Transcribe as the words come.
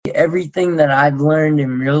everything that I've learned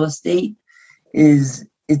in real estate is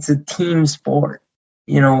it's a team sport.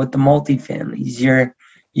 With the multifamilies,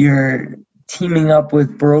 you're teaming up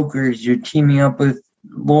with brokers, you're teaming up with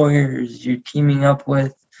lawyers, you're teaming up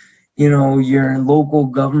with, your local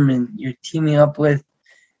government, you're teaming up with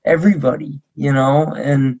everybody,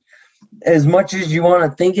 and as much as you want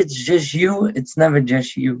to think it's just you, it's never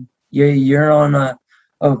just you. You're on a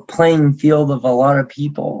playing field of a lot of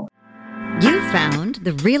people. You found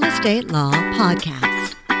the Real Estate Law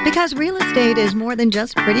Podcast, because real estate is more than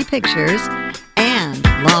just pretty pictures, and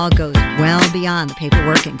law goes well beyond the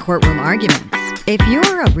paperwork and courtroom arguments. If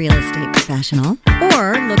you're a real estate professional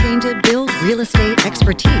or looking to build real estate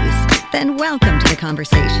expertise, then welcome to the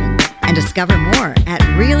conversation and discover more at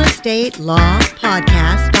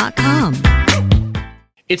realestatelaw.podcast.com.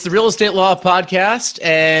 It's the Real Estate Law Podcast,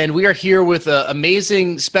 and we are here with an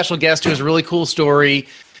amazing special guest who has a really cool story,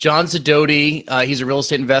 John Sidoti. He's a real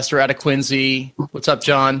estate investor out of Quincy. What's up,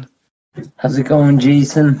 John? How's it going,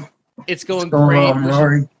 Jason? It's going great.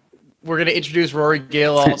 Rory? We're going to introduce Rory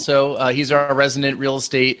Gale also. He's our resident real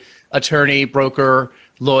estate attorney, broker,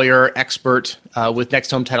 lawyer, expert with Next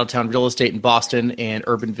Home Titletown Real Estate in Boston and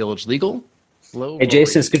Urban Village Legal. Hello, Hey,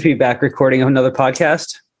 Jason, it's good to be back recording another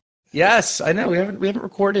podcast. Yes, I know we haven't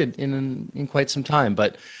recorded in quite some time,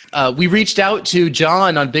 but we reached out to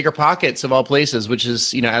John on Bigger Pockets of all places, which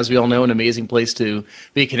is, as we all know, an amazing place to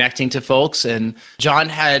be connecting to folks. And John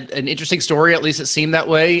had an interesting story, at least it seemed that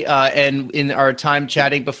way. And in our time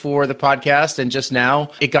chatting before the podcast and just now,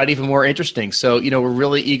 it got even more interesting. So, we're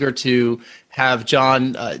really eager to have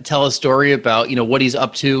John tell a story about, what he's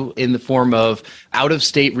up to in the form of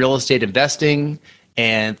out-of-state real estate investing,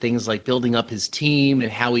 and things like building up his team and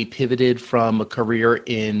how he pivoted from a career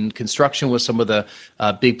in construction with some of the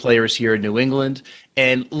big players here in New England,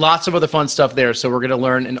 and lots of other fun stuff there. So we're going to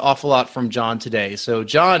learn an awful lot from John today. So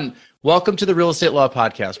John, welcome to the Real Estate Law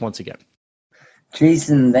Podcast once again.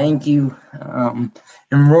 Jason, thank you. And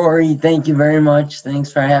Rory, thank you very much. Thanks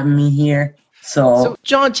for having me here. So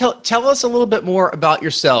John, tell us a little bit more about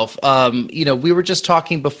yourself. We were just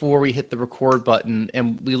talking before we hit the record button,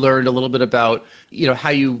 and we learned a little bit about,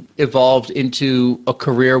 how you evolved into a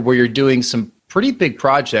career where you're doing some pretty big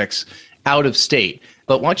projects out of state.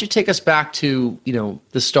 But why don't you take us back to,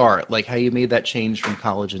 the start, like how you made that change from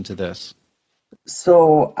college into this?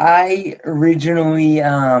 So I originally,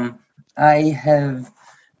 I have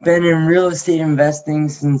been in real estate investing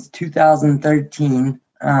since 2013.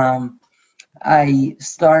 I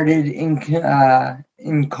started in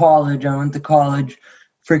college. I went to college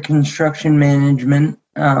for construction management,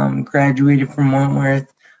 graduated from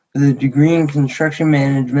Wentworth with a degree in construction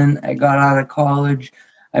management. I got out of college.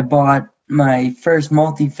 I bought my first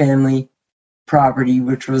multifamily property,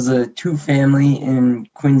 which was a 2-family in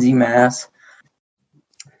Quincy, Mass.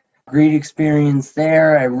 Great experience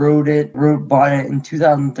there. I bought it in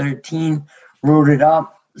 2013, wrote it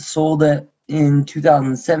up, sold it in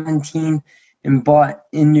 2017, and bought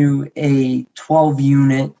into a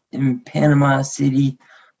 12-unit in Panama City,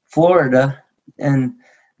 Florida. And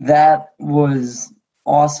that was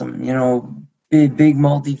awesome. Big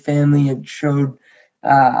multifamily. It showed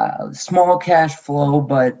small cash flow,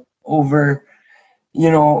 but over,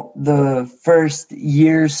 the first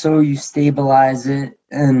year or so, you stabilize it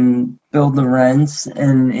and build the rents.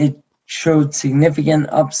 And it showed significant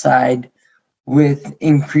upside with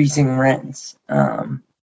increasing rents.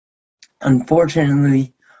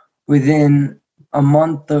 Unfortunately, within a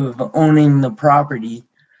month of owning the property,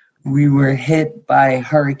 we were hit by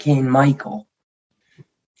Hurricane Michael.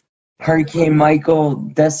 Hurricane Michael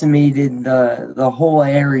decimated the whole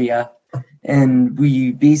area, and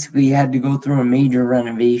we basically had to go through a major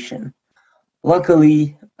renovation.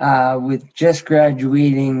 Luckily, with just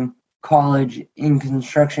graduating college in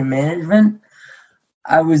construction management,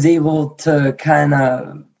 I was able to kind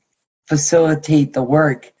of facilitate the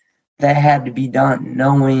work that had to be done,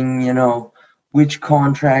 knowing, which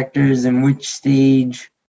contractors and which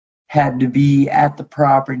stage had to be at the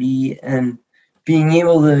property, and being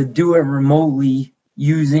able to do it remotely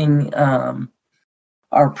using our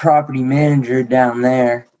property manager down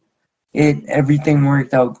there. Everything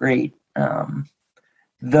worked out great.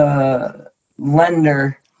 The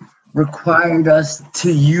lender required us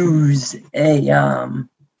to use a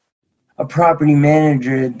property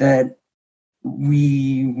manager that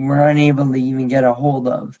we were unable to even get a hold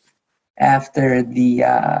of after the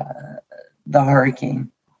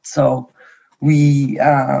hurricane. So we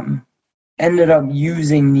ended up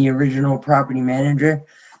using the original property manager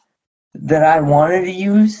that I wanted to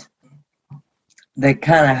use, that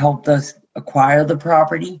kind of helped us acquire the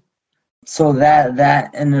property. So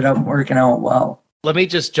that ended up working out well. Let me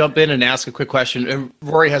just jump in and ask a quick question. And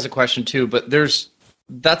Rory has a question too, but that's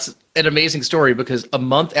an amazing story because a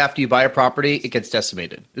month after you buy a property, it gets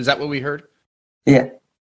decimated. Is that what we heard? Yeah.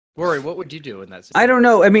 Rory, what would you do in that situation? I don't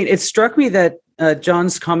know. I mean, it struck me that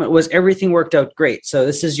John's comment was everything worked out great. So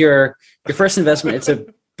this is your first investment. It's a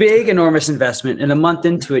big, enormous investment. And a month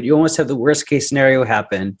into it, you almost have the worst case scenario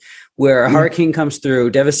happen where a hurricane comes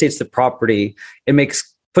through, devastates the property. It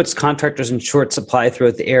puts contractors in short supply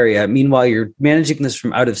throughout the area. Meanwhile, you're managing this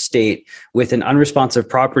from out of state with an unresponsive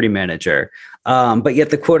property manager. But yet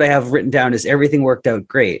the quote I have written down is everything worked out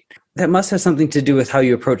great. That must have something to do with how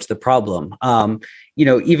you approach the problem.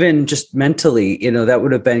 Even just mentally, that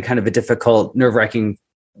would have been kind of a difficult, nerve-wracking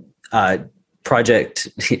project,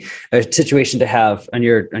 a situation to have on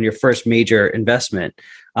your first major investment.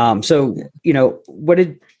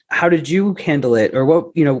 How did you handle it, or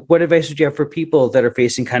what advice would you have for people that are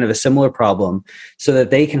facing kind of a similar problem, so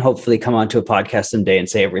that they can hopefully come onto a podcast someday and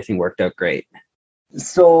say everything worked out great?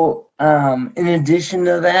 So, in addition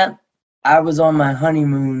to that, I was on my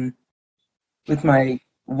honeymoon with my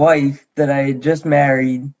wife that I had just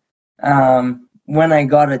married when I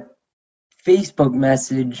got a Facebook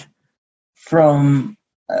message from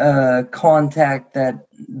a contact that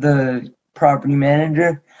the property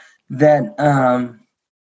manager that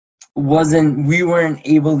we weren't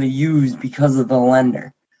able to use because of the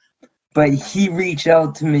lender. But he reached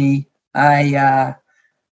out to me.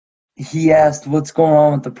 He asked what's going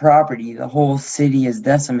on with the property. The whole city is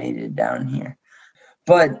decimated down here.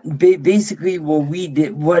 But basically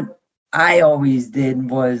what I always did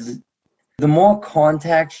was, the more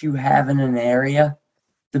contacts you have in an area,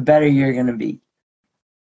 the better you're going to be.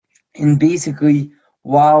 And basically,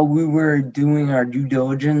 while we were doing our due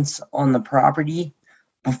diligence on the property,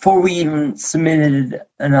 before we even submitted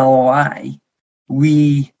an LOI,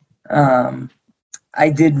 I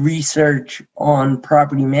did research on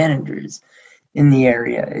property managers in the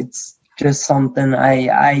area. It's just something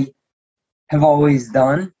I have always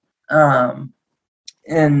done.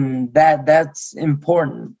 And that's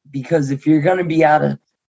important, because if you're going to be out of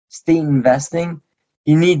state investing,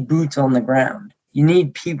 you need boots on the ground. You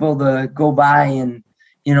need people to go by and,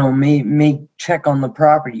 make check on the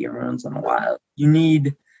property every once in a while. You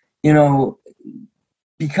need,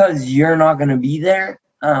 because you're not going to be there.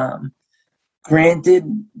 Granted,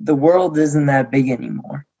 the world isn't that big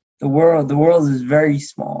anymore. The world is very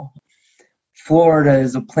small. Florida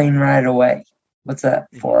is a plane ride away. What's that?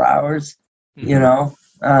 4 hours?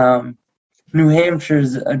 Mm-hmm. New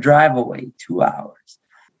Hampshire's a drive away, 2 hours.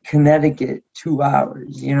 Connecticut, 2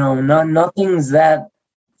 hours. Nothing's that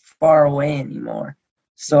far away anymore.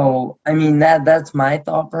 So, I mean, that's my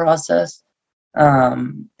thought process.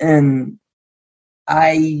 And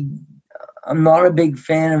I'm not a big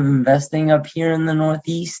fan of investing up here in the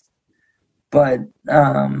Northeast, but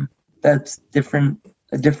that's a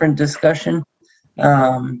different discussion.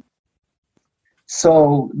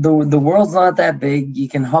 So the world's not that big. You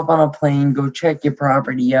can hop on a plane, go check your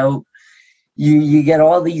property out. You get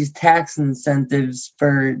all these tax incentives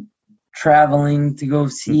for traveling to go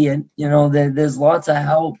see it. There's lots of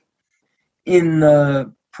help in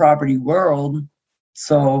the property world.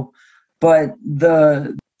 So, but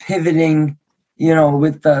the pivoting,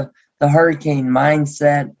 with the hurricane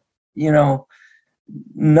mindset,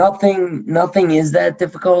 nothing is that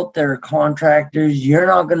difficult. There are contractors. You're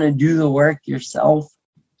not going to do the work yourself.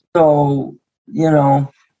 So,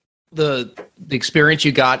 the experience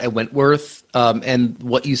you got at Wentworth and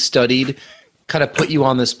what you studied kind of put you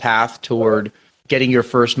on this path toward getting your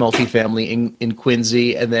first multifamily in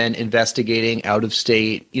Quincy, and then investigating out of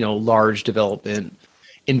state, large development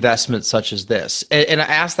investments such as this. And I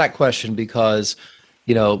asked that question because,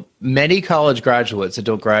 many college graduates that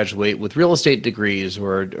don't graduate with real estate degrees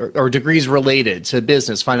or degrees related to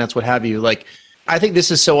business, finance, what have you, I think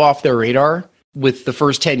this is so off their radar with the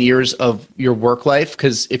first 10 years of your work life.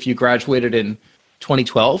 Because if you graduated in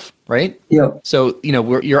 2012, right? Yeah. So,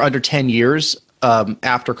 you're under 10 years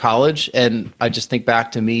after college. And I just think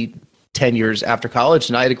back to me 10 years after college,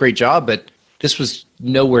 and I had a great job, but this was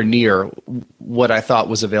nowhere near what I thought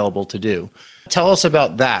was available to do. Tell us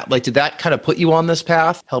about that. Did that kind of put you on this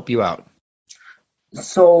path, help you out?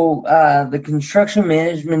 So the construction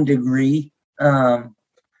management degree,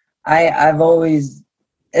 I've always,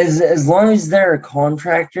 as long as there are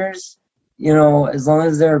contractors, as long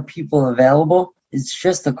as there are people available, it's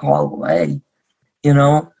just a call away.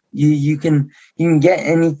 You can get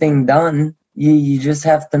anything done. You just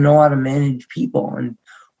have to know how to manage people and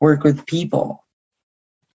work with people.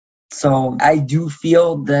 So I do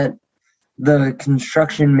feel that the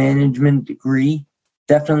construction management degree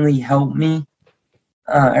definitely helped me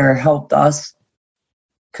or helped us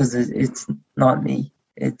because it's not me.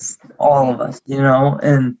 It's all of us,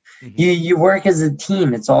 and you work as a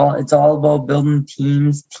team. It's all about building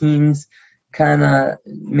teams. Teams kind of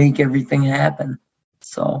make everything happen.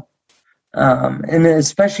 So, and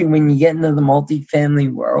especially when you get into the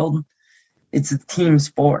multifamily world, it's a team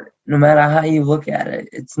sport. No matter how you look at it,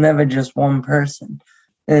 it's never just one person.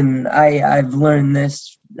 And I've learned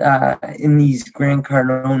this in these Grant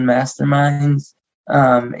Cardone masterminds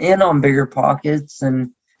and on Bigger Pockets.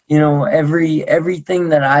 And, everything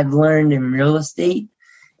that I've learned in real estate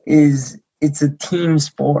it's a team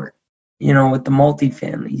sport, with the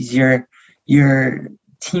multifamilies. You're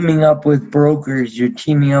teaming up with brokers, you're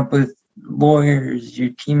teaming up with lawyers, you're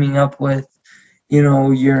teaming up with,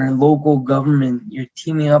 your local government, you're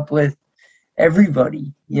teaming up with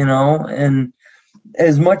everybody, and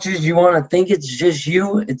as much as you want to think it's just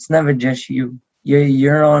you, it's never just you.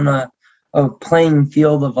 You're on a playing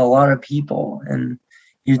field of a lot of people, and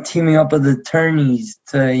you're teaming up with attorneys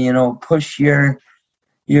to, push your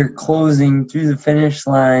closing through the finish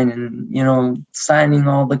line and, signing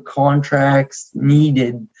all the contracts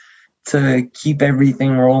needed to keep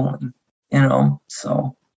everything rolling,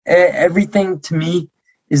 So everything to me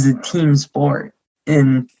is a team sport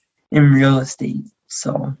in real estate.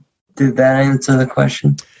 So did that answer the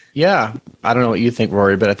question? Yeah. I don't know what you think,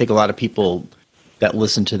 Rory, but I think a lot of people that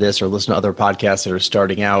listen to this or listen to other podcasts that are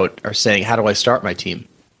starting out are saying, how do I start my team?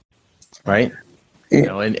 Right?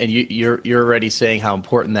 Yeah. And you're already saying how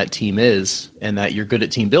important that team is and that you're good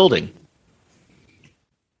at team building.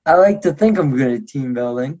 I like to think I'm good at team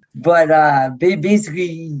building, but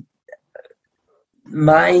basically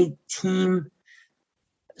my team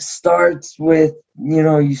starts with,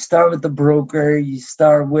 you start with the broker, you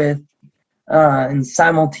start with, and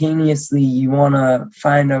simultaneously you want to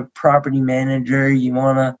find a property manager, you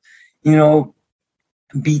want to,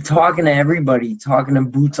 be talking to everybody, talking to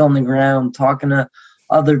boots on the ground, talking to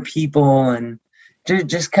other people, and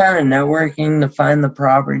just kind of networking to find the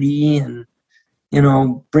property and,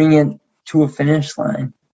 bring it to a finish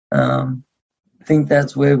line. I think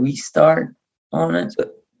that's where we start on it.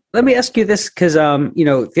 So let me ask you this, because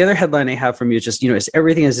the other headline I have from you is just, is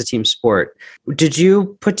everything is a team sport. Did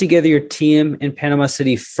you put together your team in Panama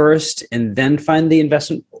City first and then find the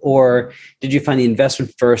investment, or did you find the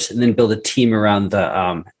investment first and then build a team around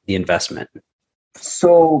the investment?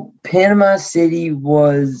 So Panama City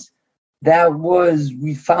we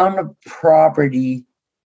found a property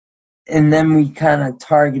and then we kind of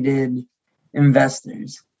targeted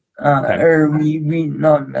investors. Okay. Or we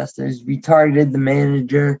not investors, we targeted the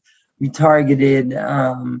manager, we targeted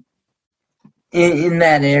in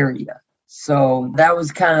that area. So that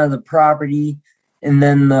was kind of the property and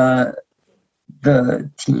then the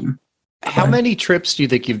team. How many trips do you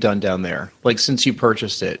think you've done down there, like since you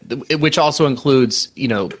purchased it, which also includes,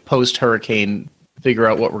 post-hurricane, figure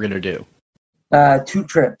out what we're going to do? 2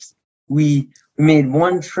 trips. We made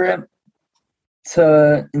 1 trip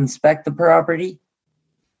to inspect the property.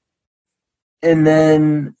 And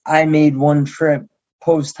then I made 1 trip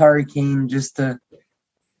post-hurricane just to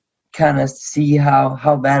kind of see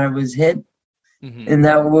how bad it was hit. Mm-hmm. And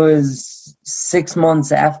that was 6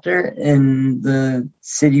 months after, and the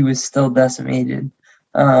city was still decimated.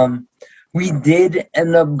 We did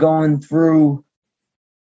end up going through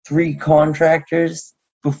 3 contractors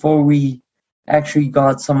before we actually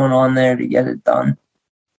got someone on there to get it done.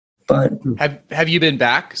 But have you been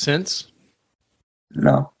back since?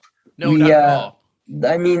 No. No, not at all.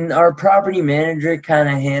 I mean, our property manager kind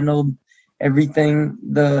of handled everything.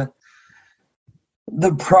 The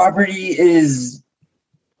property is,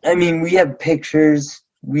 I mean, we have pictures.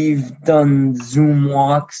 We've done Zoom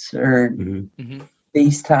walks or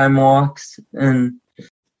FaceTime walks. And,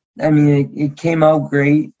 I mean, it came out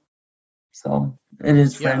great. So, and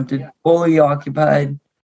it's rented, fully occupied.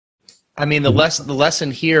 I mean, the lesson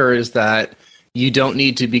here is that you don't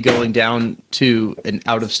need to be going down to an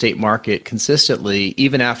out-of-state market consistently,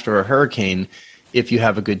 even after a hurricane, if you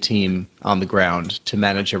have a good team on the ground to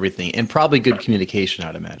manage everything, and probably good communication,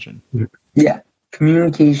 I'd imagine. Yeah,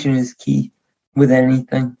 communication is key with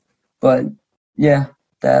anything. But yeah,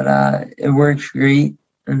 that it works great,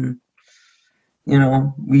 and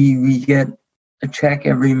we get a check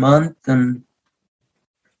every month, and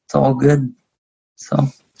it's all good.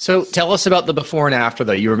 So tell us about the before and after,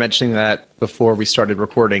 though. You were mentioning that before we started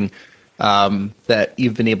recording, that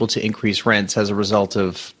you've been able to increase rents as a result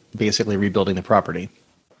of basically rebuilding the property.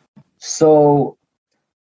 So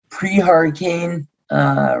pre-hurricane,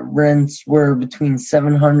 rents were between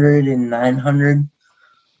 $700 and $900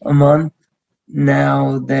 a month.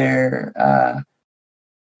 Now they're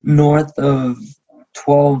north of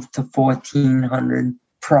 $1,200 to $1,400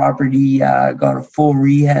 property got a full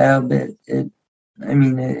rehab.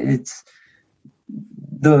 It's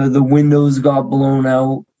the windows got blown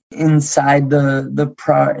out. Inside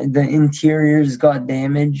the interiors got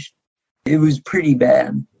damaged. It was pretty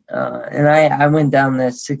bad. And I went down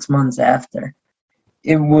there 6 months after.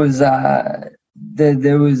 It was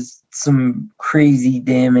there was some crazy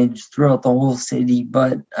damage throughout the whole city,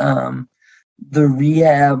 but the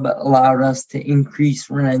rehab allowed us to increase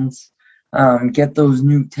rents, get those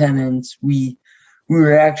new tenants. We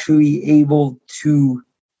were actually able to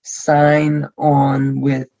sign on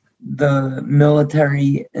with the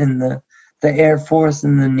military and the Air Force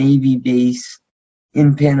and the Navy base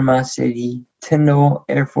in Panama City, Tyndall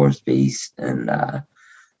Air Force Base and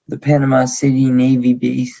the Panama City Navy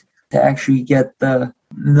base, to actually get the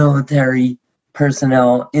military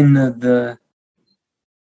personnel in the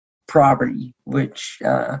property, which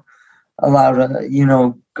allowed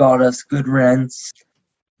got us good rents.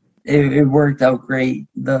 It worked out great.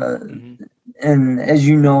 And as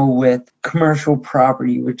you know, with commercial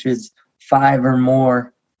property, which is 5 or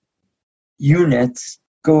more units,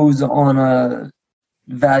 goes on a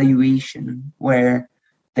valuation where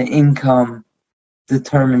the income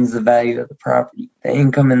determines the value of the property. The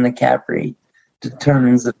income and the cap rate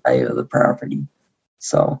determines the value of the property.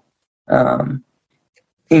 So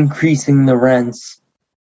increasing the rents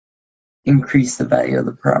increase the value of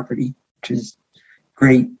the property, which is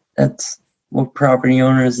great. That's what property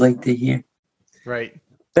owners like to hear. Right.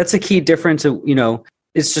 That's a key difference.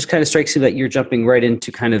 It's just kind of strikes you that you're jumping right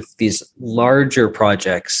into kind of these larger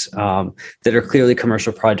projects that are clearly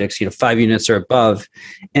commercial projects, 5 units or above.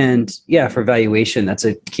 And yeah, for valuation, that's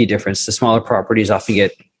a key difference. The smaller properties often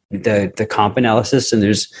get the comp analysis, and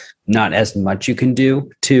there's not as much you can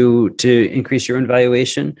do to increase your own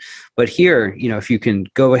valuation. But here, if you can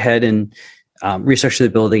go ahead and restructure the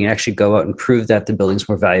building and actually go out and prove that the building's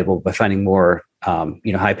more valuable by finding more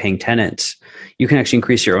high-paying tenants, you can actually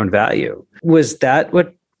increase your own value. Was that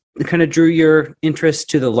what kind of drew your interest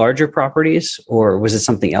to the larger properties, or was it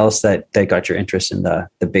something else that got your interest in the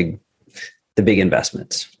big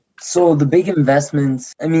investments? So the big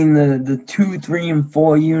investments, the 2, 3, and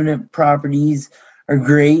 4 unit properties are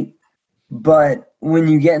great, but when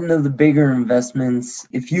you get into the bigger investments,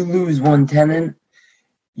 if you lose one tenant,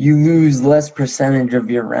 you lose less percentage of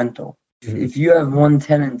your rental. Mm-hmm. If you have one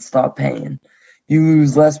tenant stop paying, you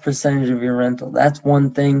lose less percentage of your rental. That's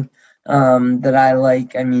one thing that I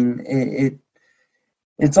like.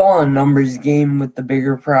 It's all a numbers game with the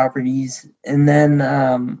bigger properties. And then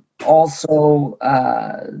also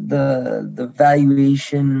the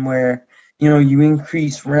valuation where, you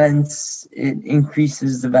increase rents, it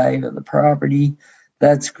increases the value of the property.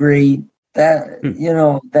 That's great. That's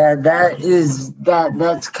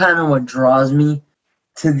kind of what draws me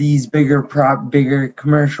to these bigger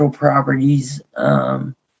commercial properties.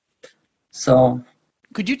 So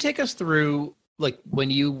could you take us through, like, when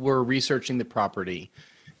you were researching the property,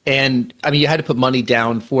 and you had to put money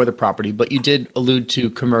down for the property, but you did allude to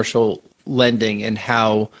commercial lending and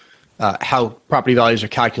how property values are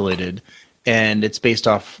calculated, and it's based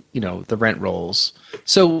off, the rent rolls.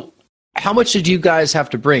 So how much did you guys have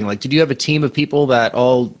to bring? Like, did you have a team of people that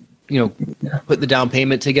all, put the down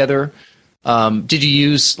payment together? Did you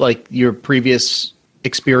use your previous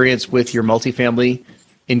experience with your multifamily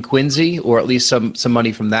in Quincy, or at least some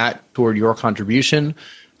money from that toward your contribution?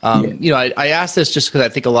 I ask this just because I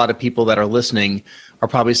think a lot of people that are listening are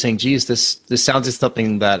probably saying, geez, this sounds like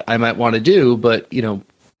something that I might want to do, but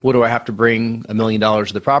what do I have to bring, $1 million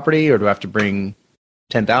to the property, or do I have to bring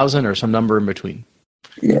 10,000 or some number in between?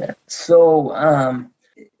 Yeah. So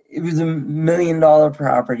it was $1 million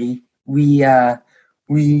property.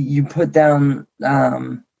 You put down,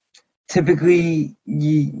 typically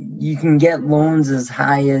you can get loans as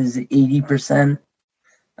high as 80%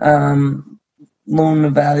 loan to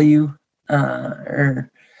value,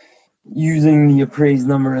 or using the appraised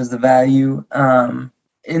number as the value. And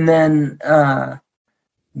then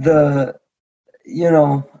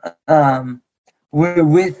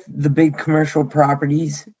with the big commercial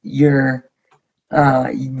properties, the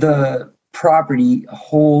property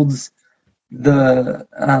holds the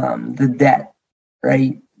debt,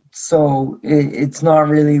 right? So it's not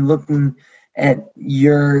really looking at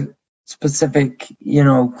your specific,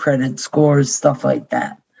 credit scores, stuff like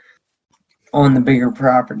that on the bigger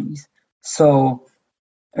properties. So,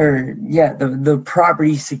 the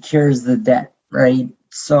property secures the debt, right?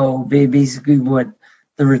 So basically what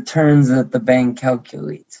the returns that the bank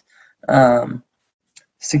calculates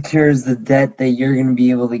secures the debt that you're going to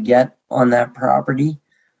be able to get on that property.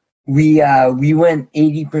 We went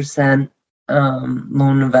 80%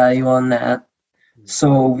 loan to value on that.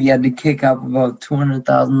 So we had to kick up about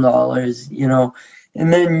 $200,000,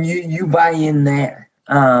 and then you buy in there.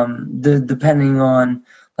 Depending on,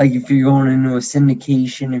 like, if you're going into a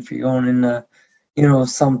syndication, if you're going into,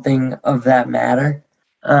 something of that matter,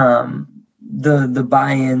 the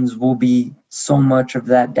buy-ins will be so much of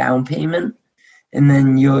that down payment, and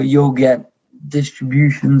then you'll get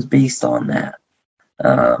distributions based on that.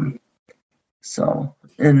 And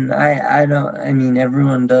I mean,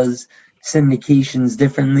 everyone does syndications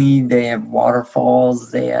differently. They have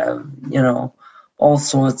waterfalls, they have, all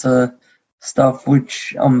sorts of stuff,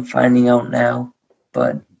 which I'm finding out now.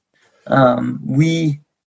 But we,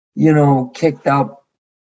 kicked up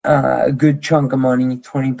a good chunk of money,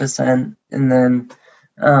 20%, and then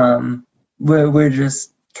we're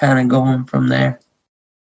just kind of going from there.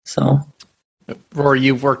 So, Rory,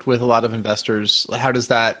 you've worked with a lot of investors. How does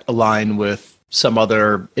that align with some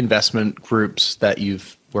other investment groups that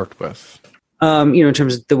you've worked with? In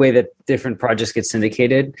terms of the way that different projects get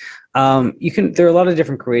syndicated, there are a lot of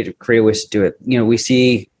different creative ways to do it. We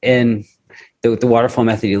see in the waterfall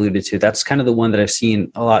method you alluded to, that's kind of the one that I've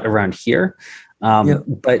seen a lot around here.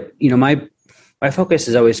 But, my focus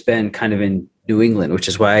has always been kind of in New England, which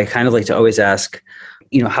is why I kind of like to always ask,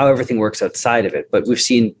 how everything works outside of it. But we've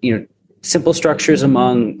seen, simple structures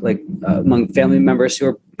among family members who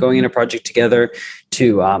are going in a project together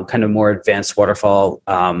to kind of more advanced waterfall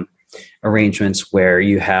arrangements where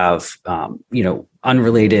you have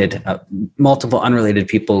unrelated multiple unrelated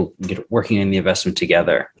people working in the investment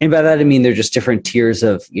together. And by that I mean they're just different tiers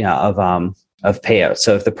of payout.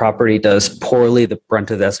 So if the property does poorly, the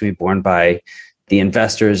brunt of that's going to be borne by the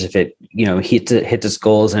investors. If it hits its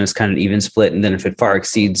goals, and it's kind of an even split, and then if it far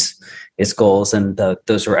exceeds its goals, and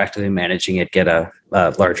those who are actively managing it get a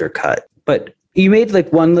larger cut. But you made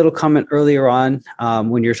one little comment earlier on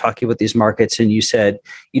when you're talking about these markets, and you said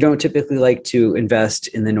you don't typically like to invest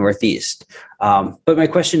in the Northeast. But my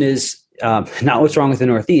question is not what's wrong with the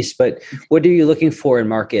Northeast, but what are you looking for in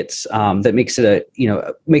markets that makes it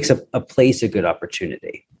a place a good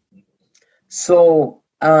opportunity? So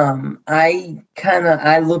I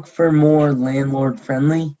look for more landlord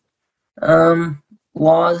friendly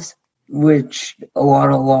laws, which a lot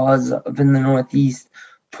of laws up in the Northeast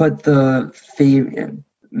put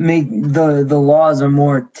make the laws are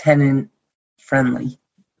more tenant friendly.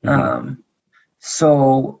 Mm-hmm.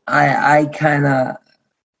 So I'm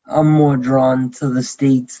more drawn to the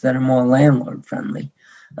states that are more landlord friendly.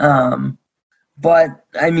 But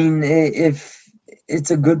I mean, if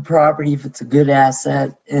it's a good property, if it's a good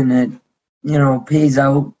asset and it, pays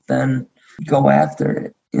out, then go after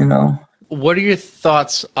it, What are your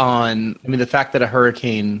thoughts on, the fact that a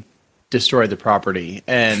hurricane destroyed the property?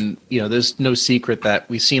 And, there's no secret that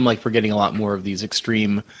we seem like we're getting a lot more of these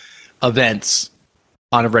extreme events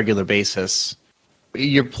on a regular basis.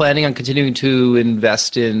 You're planning on continuing to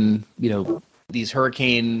invest in, these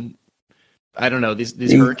hurricane,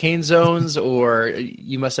 these hurricane zones, or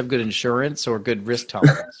you must have good insurance or good risk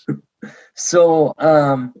tolerance? So,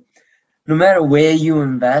 no matter where you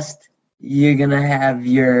invest, you're going to have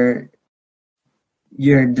your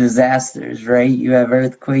disasters, right? You have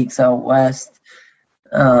earthquakes out west.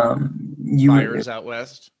 Fires out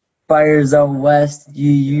west.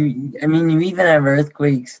 You even have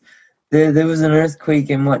earthquakes. There was an earthquake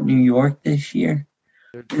in New York this year,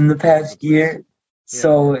 in the past year.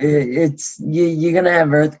 So you're going to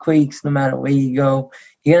have earthquakes no matter where you go.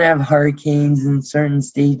 You're going to have hurricanes in certain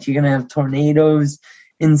states. You're going to have tornadoes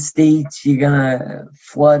in states. You're going to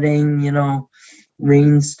flooding,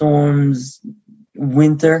 rainstorms,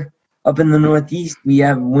 winter. Up in the Northeast, we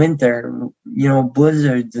have winter,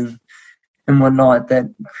 blizzards and whatnot that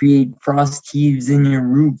create frost heaves in your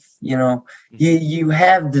roof. You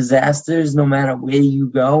have disasters no matter where you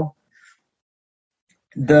go.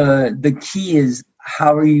 The key is,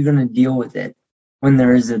 how are you going to deal with it when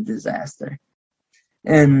there is a disaster?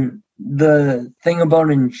 And the thing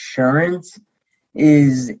about insurance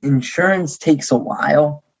is insurance takes a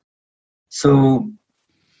while. So,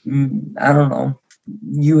 I don't know,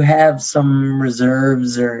 you have some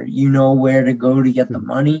reserves, or where to go to get the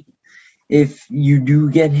money. If you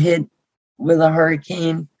do get hit with a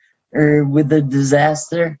hurricane or with a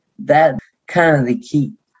disaster, that's kind of the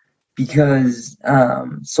key. Because,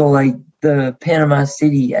 the Panama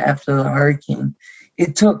City after the hurricane,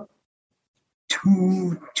 it took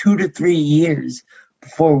 2 to 3 years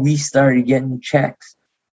before we started getting checks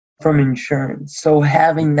from insurance. So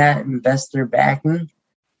having that investor backing,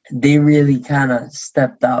 they really kind of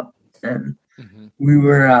stepped up, and we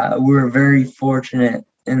were very fortunate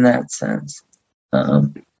in that sense.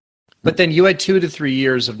 But then you had 2 to 3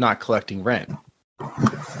 years of not collecting rent.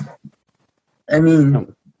 I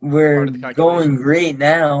mean, we're Part of the calculation. going great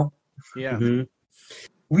now. Yeah. Mhm.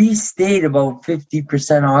 We stayed about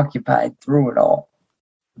 50% occupied through it all.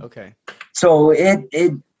 Okay. So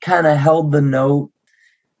it kind of held the note,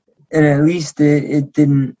 and at least it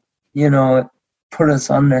didn't, put us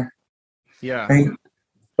under. Yeah. Right?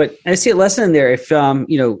 But I see a lesson in there. If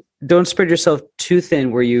don't spread yourself too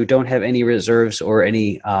thin where you don't have any reserves or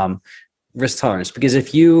any risk tolerance. Because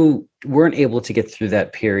if you weren't able to get through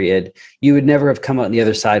that period, you would never have come out on the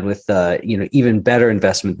other side with even better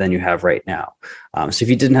investment than you have right now. So if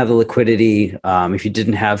you didn't have the liquidity, if you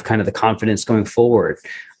didn't have kind of the confidence going forward,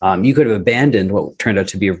 you could have abandoned what turned out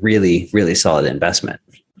to be a really, really solid investment.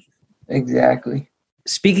 Exactly.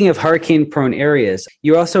 Speaking of hurricane-prone areas,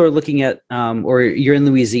 you also are looking at, or you're in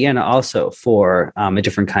Louisiana also for a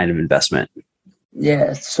different kind of investment.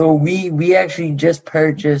 Yeah. So we actually just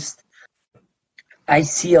purchased. I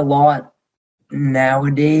see a lot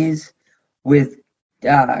nowadays with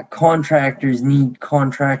contractors need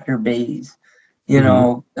contractor bays.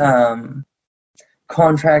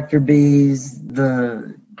 Contractor bays.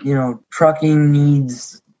 Trucking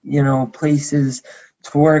needs places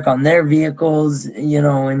to work on their vehicles,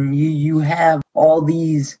 and you have all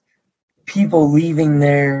these people leaving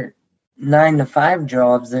their 9-to-5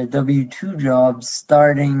 jobs, their W-2 jobs,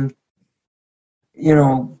 starting,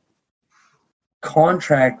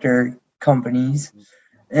 contractor companies,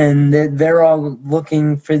 and they're all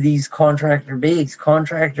looking for these contractor bays.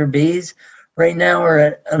 Contractor bays right now are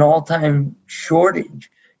at an all-time shortage,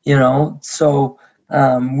 So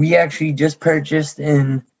we actually just purchased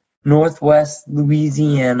in Northwest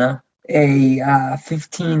Louisiana a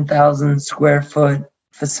 15,000 square foot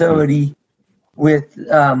facility with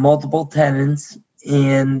multiple tenants,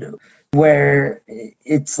 and where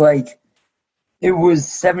it's like it was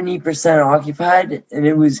 70% occupied and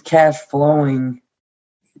it was cash flowing,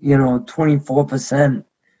 24%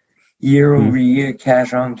 year over year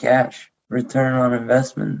cash on cash return on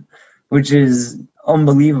investment, which is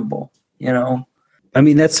unbelievable, I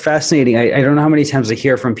mean, that's fascinating. I don't know how many times I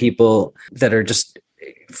hear from people that are just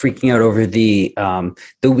freaking out over the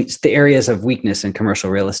areas of weakness in commercial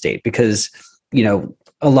real estate, because,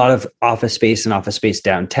 a lot of office space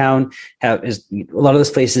downtown a lot of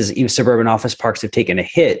those places, even suburban office parks, have taken a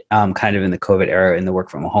hit kind of in the COVID era, in the work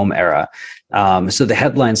from home era. So the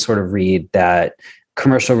headlines sort of read that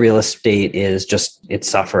commercial real estate it's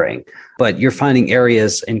suffering, but you're finding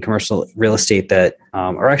areas in commercial real estate that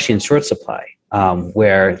are actually in short supply,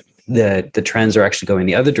 where the trends are actually going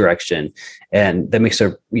the other direction, and that makes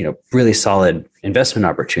a really solid investment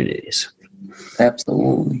opportunities.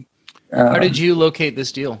 Absolutely. How did you locate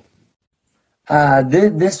this deal?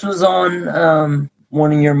 This was on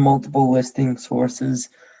one of your multiple listing sources,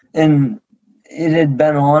 and it had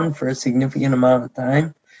been on for a significant amount of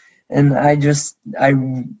time. And I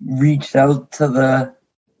reached out to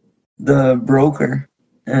the broker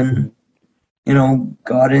and,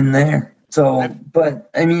 got in there. So, but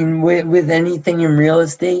I mean, with anything in real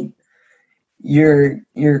estate, your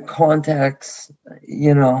contacts,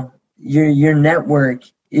 your network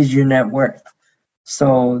is your net worth.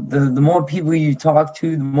 So the more people you talk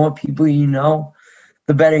to, the more people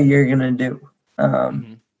the better you're going to do.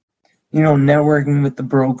 Networking with the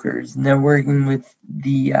brokers, networking with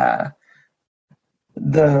the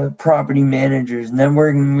property managers,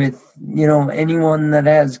 networking with, anyone that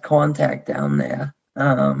has contact down there.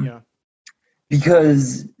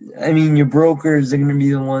 Because, I mean, your brokers are going to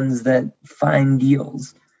be the ones that find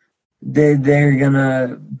deals. They're going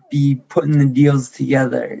to be putting the deals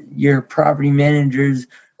together. Your property managers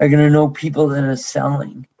are going to know people that are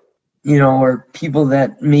selling, or people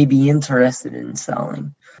that may be interested in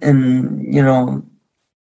selling. And,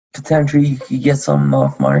 potentially you could get something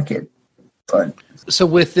off market. But so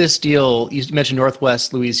with this deal, you mentioned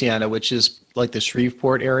Northwest Louisiana, which is like the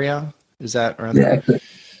Shreveport area. Is that around there? Exactly.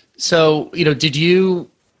 So, did you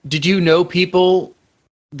know people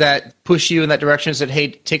that push you in that direction and said,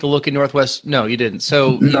 hey, take a look at Northwest? No, you didn't.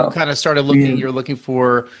 So No. You kind of started looking, you're looking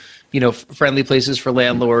for, friendly places for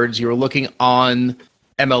landlords. You were looking on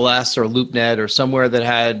MLS or LoopNet or somewhere that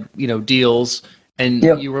had, deals, and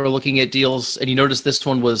you were looking at deals, and you noticed this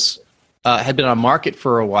one was, had been on market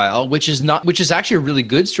for a while, which is actually a really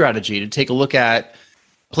good strategy to take a look at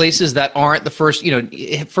places that aren't the first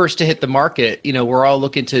to hit the market. We're all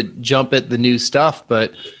looking to jump at the new stuff,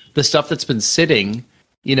 but the stuff that's been sitting,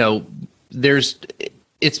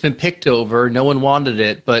 it's been picked over. No one wanted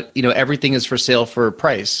it, but everything is for sale for a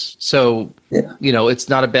price. So, it's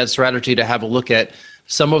not a bad strategy to have a look at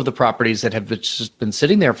some of the properties that have just been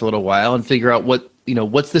sitting there for a little while and figure out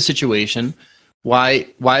what's the situation, why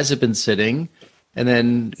has it been sitting, And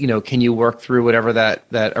then, can you work through whatever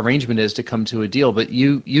that arrangement is to come to a deal? But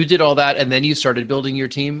you did all that, and then you started building your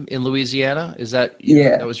team in Louisiana. Is that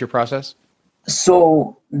that was your process?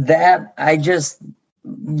 So we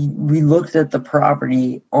looked at the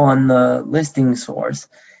property on the listing source,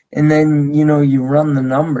 and then, you run the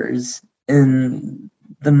numbers, and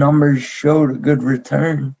the numbers showed a good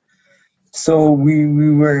return. So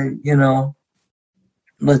we were,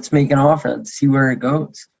 let's make an offer, let's see where it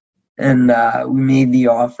goes. And we made the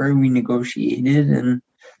offer, we negotiated, and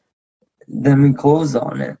then we closed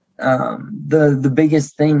on it. The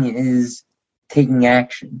biggest thing is taking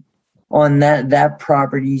action. On that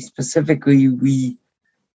property specifically, we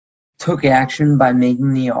took action by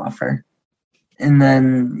making the offer. And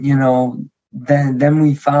then, then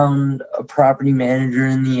we found a property manager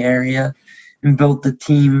in the area and built the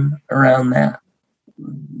team around that.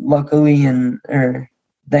 Luckily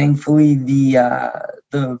thankfully,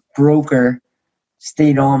 the broker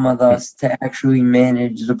stayed on with us to actually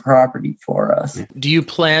manage the property for us. Do you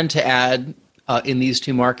plan to add in these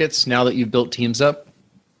two markets now that you've built teams up?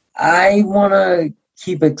 I want to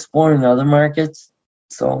keep exploring other markets,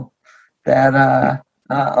 so that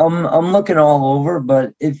I'm looking all over.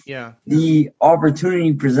 But if the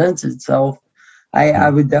opportunity presents itself, I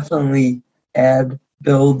would definitely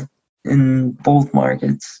build in both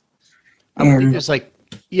markets. I think there's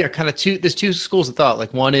there's two schools of thought.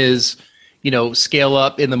 Like, one is, scale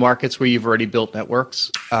up in the markets where you've already built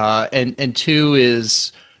networks. And two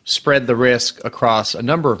is spread the risk across a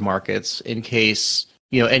number of markets in case,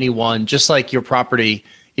 any one, just like your property,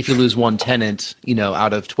 if you lose one tenant,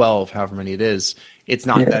 out of 12, however many it is, it's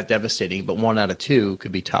not that devastating, but 1 out of 2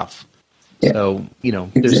 could be tough. Yeah. So,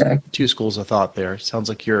 there's two schools of thought there. Sounds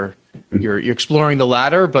like you're exploring the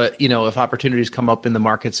latter, but, if opportunities come up in the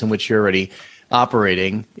markets in which you're already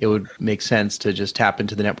operating, it would make sense to just tap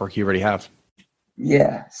into the network you already have.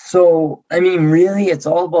 Yeah. So, really, it's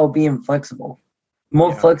all about being flexible. The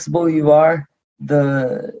more flexible you are,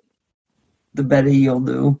 the better you'll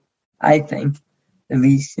do, I think, at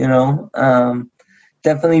least,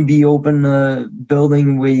 definitely be open to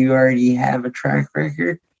building where you already have a track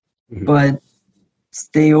record, but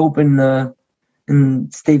stay open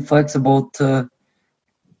and stay flexible to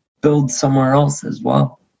build somewhere else as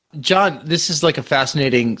well. John, this is like a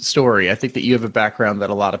fascinating story. I think that you have a background that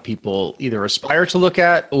a lot of people either aspire to look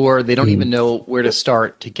at or they don't even know where to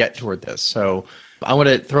start to get toward this. So I want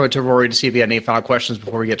to throw it to Rory to see if he had any final questions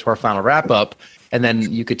before we get to our final wrap up. And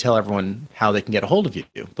then you could tell everyone how they can get a hold of you.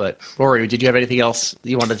 But Rory, did you have anything else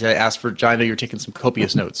you wanted to ask for John? I know you're taking some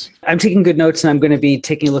copious notes. I'm taking good notes, and I'm going to be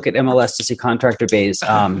taking a look at MLS to see contractor bays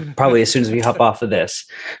probably as soon as we hop off of this.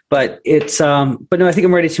 But but no, I think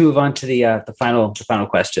I'm ready to move on to the final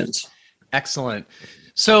questions. Excellent.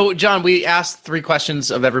 So, John, we asked 3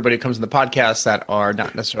 questions of everybody who comes in the podcast that are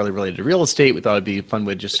not necessarily related to real estate. We thought it'd be a fun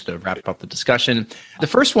way just to wrap up the discussion. The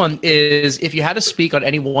first one is, if you had to speak on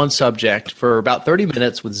any one subject for about 30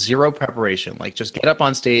 minutes with zero preparation, like just get up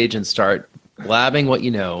on stage and start blabbing what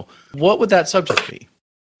you know, what would that subject be?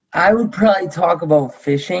 I would probably talk about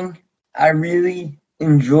fishing. I really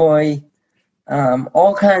enjoy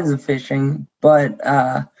all kinds of fishing, but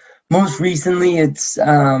most recently it's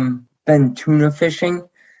been tuna fishing.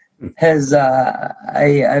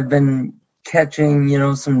 I've been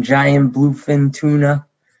catching, some giant bluefin tuna,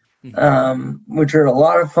 which are a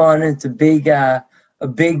lot of fun. It's a big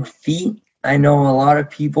feat. I know a lot of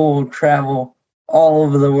people travel all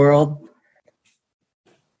over the world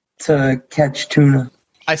to catch tuna.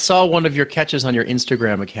 I saw one of your catches on your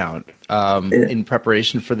Instagram account in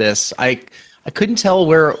preparation for this. I couldn't tell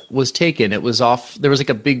where it was taken. It was off. There was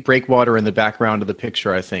like a big breakwater in the background of the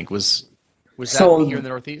picture, I think. Was that here in the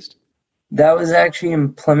Northeast? That was actually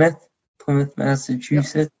in Plymouth,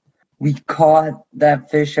 Massachusetts. Yep. We caught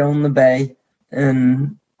that fish out in the bay,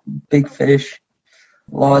 and big fish,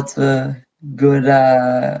 lots of good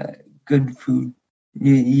food.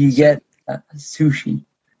 You get sushi.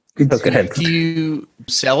 Good. Do you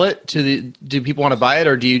sell it do people want to buy it,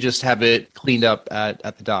 or do you just have it cleaned up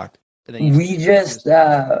at the dock? We just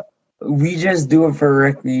do it for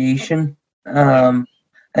recreation.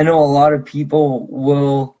 I know a lot of people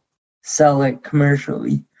will sell it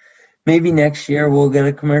commercially. Maybe next year we'll get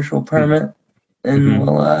a commercial permit and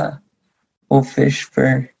we'll fish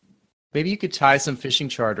for. Maybe you could tie some fishing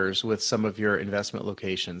charters with some of your investment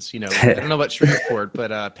locations. I don't know about Shreveport,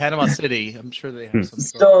 but Panama City, I'm sure they have some.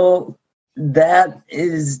 So that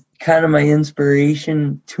is kind of my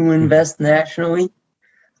inspiration to invest nationally.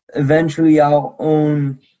 Eventually I'll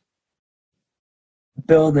own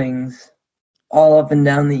buildings all up and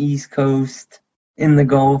down the East Coast, in the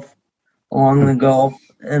Gulf, along the Gulf,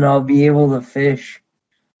 and I'll be able to fish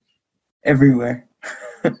everywhere.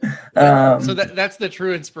 So that's the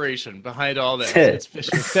true inspiration behind all this. It's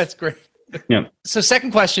fishing. That's great. Yeah. So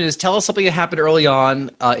second question is, tell us something that happened early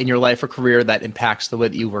on in your life or career that impacts the way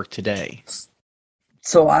that you work today.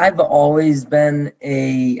 So I've always been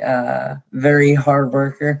a very hard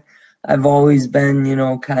worker. I've always been,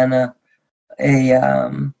 kind of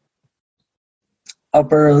a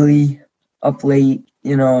up early, up late,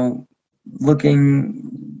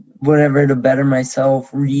 looking whatever to better myself,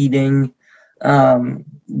 reading,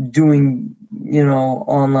 doing,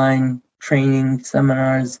 online training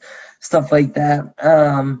seminars, stuff like that.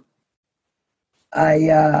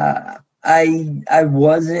 I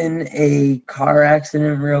was in a car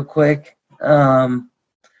accident real quick. I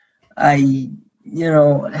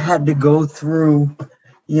had to go through,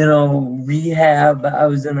 rehab. I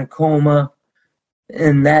was in a coma,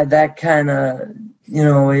 and that kind of,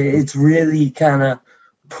 it's really kind of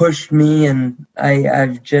pushed me, and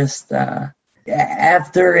I've just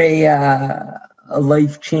after a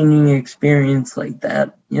life-changing experience like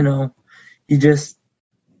that, you just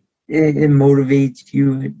it motivates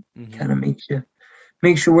you. It kind of makes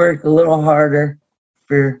you work a little harder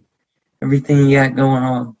for everything you got going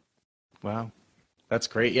on. Wow, that's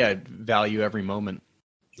great. Yeah, value every moment.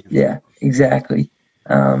 Yeah, exactly.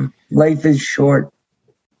 Life is short.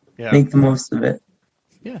 Yeah. Make the most of it.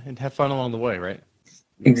 Yeah, and have fun along the way, right?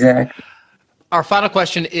 Exactly. Our final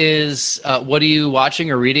question is, what are you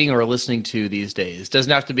watching or reading or listening to these days?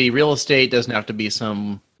 Doesn't have to be real estate. Doesn't have to be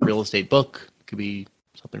some real estate book. It could be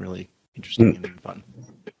something really interesting and fun.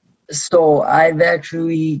 So I've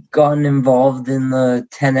actually gotten involved in the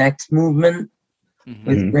 10X movement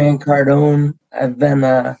with Grant Cardone. I've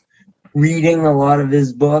been reading a lot of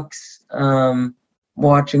his books,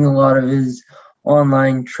 watching a lot of his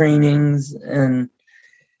online trainings, and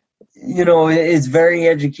it's very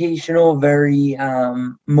educational, very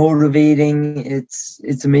motivating.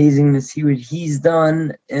 It's amazing to see what he's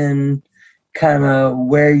done and kind of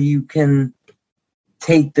where you can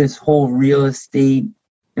take this whole real estate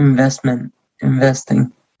investing.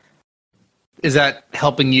 Is that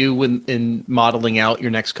helping you in modeling out your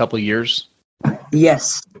next couple of years?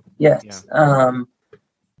 Yes. Yeah.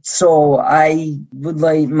 So I would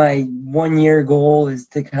like, my 1 year goal is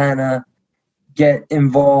to kind of get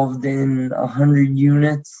involved in 100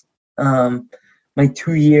 units. My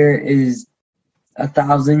 2 year is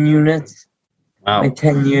 1,000 units. Wow. My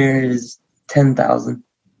 10 year is 10,000.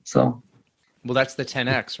 So. Well, that's the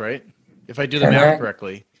 10X, right? If I do the 10X. math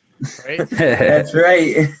correctly, right? That's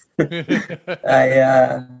right.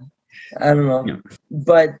 I don't know. Yeah.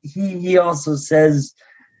 But he also says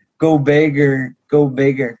go big or go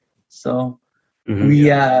bigger. So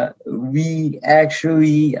we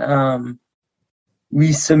actually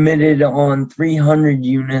we submitted on 300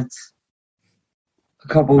 units a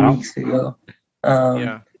couple weeks ago.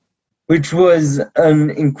 Which was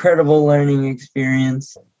an incredible learning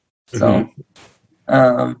experience. So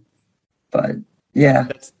but yeah.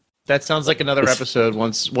 That sounds like another episode.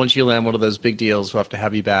 Once you land one of those big deals, we'll have to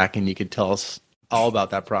have you back and you could tell us all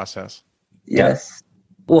about that process. Yes.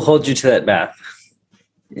 We'll hold you to that math.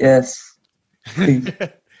 Yes.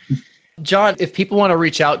 John, if people want to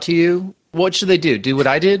reach out to you, what should they do? Do what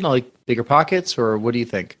I did, like Bigger Pockets, or what do you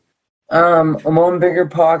think? I'm on Bigger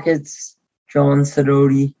Pockets, John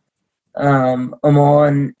Sidoti. I'm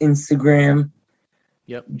on Instagram.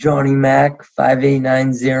 Yep. Johnny Mac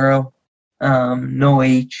 5890. No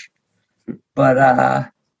H.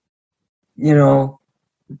 But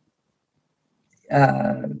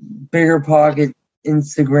Bigger Pocket,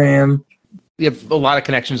 Instagram. We have a lot of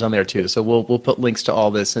connections on there too, so we'll put links to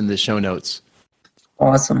all this in the show notes.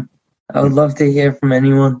 Awesome. I would love to hear from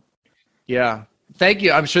anyone. Yeah. Thank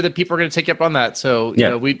you. I'm sure that people are going to take you up on that. So,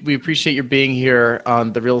 we appreciate your being here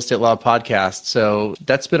on the Real Estate Law Podcast. So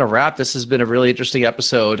that's been a wrap. This has been a really interesting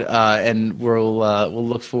episode, and we'll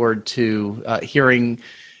look forward to hearing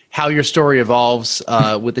how your story evolves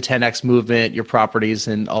with the 10X movement, your properties,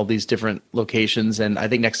 and all these different locations. And I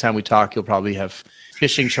think next time we talk, you'll probably have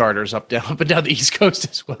fishing charters up and down the East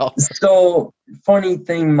Coast as well. So, funny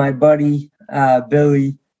thing, my buddy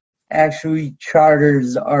Billy actually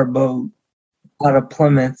charters our boat out of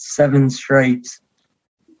Plymouth, 7 Stripes.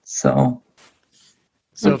 So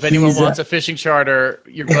if anyone wants a fishing charter,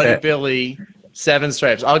 your buddy Billy, 7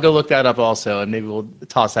 Stripes. I'll go look that up also, and maybe we'll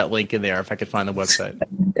toss that link in there if I could find the website.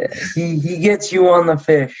 He gets you on the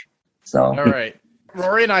fish. So all right,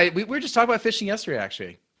 Rory and I, we were just talking about fishing yesterday,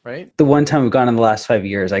 actually, right? The one time we've gone in the last 5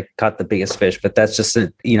 years, I caught the biggest fish, but that's just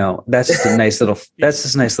a nice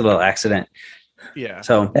little accident. Yeah.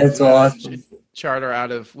 So that's awesome. charter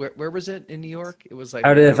out of where was it in New York? It was like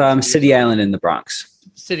out of City Island in the Bronx.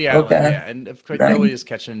 City Island, Okay. yeah. And of course, nobody was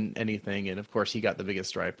catching anything. And of course, he got the biggest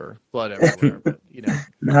striper, blood everywhere. But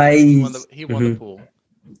Nice. he won the pool.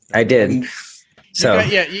 I did. So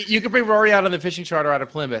you could bring Rory out on the fishing charter out of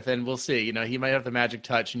Plymouth, and we'll see. He might have the magic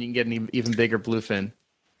touch, and you can get an even bigger bluefin.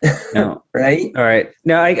 no. Right? All right.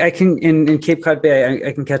 Now I can in Cape Cod Bay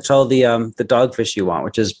I can catch all the dogfish you want,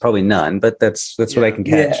 which is probably none, but that's what I can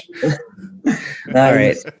catch. Yeah. All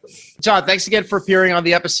right. John, thanks again for appearing on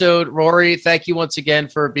the episode. Rory, thank you once again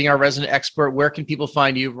for being our resident expert. Where can people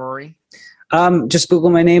find you, Rory? Just Google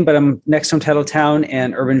my name, but I'm Next Home Title Town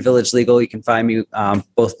and Urban Village Legal. You can find me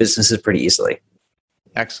both businesses pretty easily.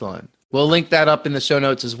 Excellent. We'll link that up in the show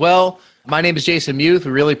notes as well. My name is Jason Muth.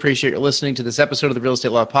 We really appreciate you listening to this episode of the Real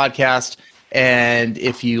Estate Law Podcast. And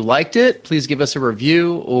if you liked it, please give us a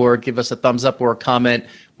review or give us a thumbs up or a comment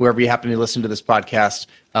wherever you happen to listen to this podcast.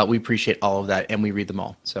 We appreciate all of that, and we read them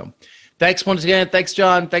all. So thanks once again. Thanks,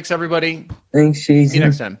 John. Thanks, everybody. Thanks, Jason. See you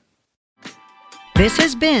next time. This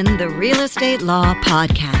has been the Real Estate Law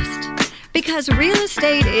Podcast. Because real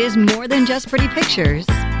estate is more than just pretty pictures,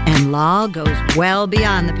 and law goes well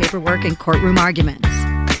beyond the paperwork and courtroom arguments.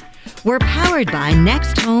 We're powered by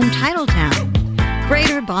Next Home Title Town,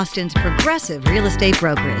 Greater Boston's progressive real estate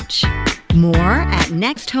brokerage. More at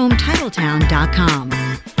nexthometitletowns.com.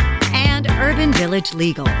 And Urban Village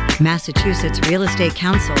Legal, Massachusetts Real Estate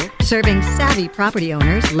Council, serving savvy property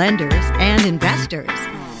owners, lenders, and investors.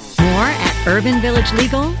 More at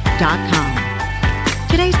urbanvillagelegal.com.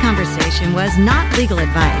 Today's conversation was not legal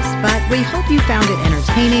advice, but we hope you found it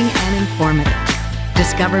entertaining and informative.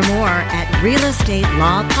 Discover more at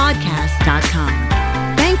realestatelawpodcast.com.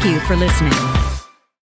 Thank you for listening.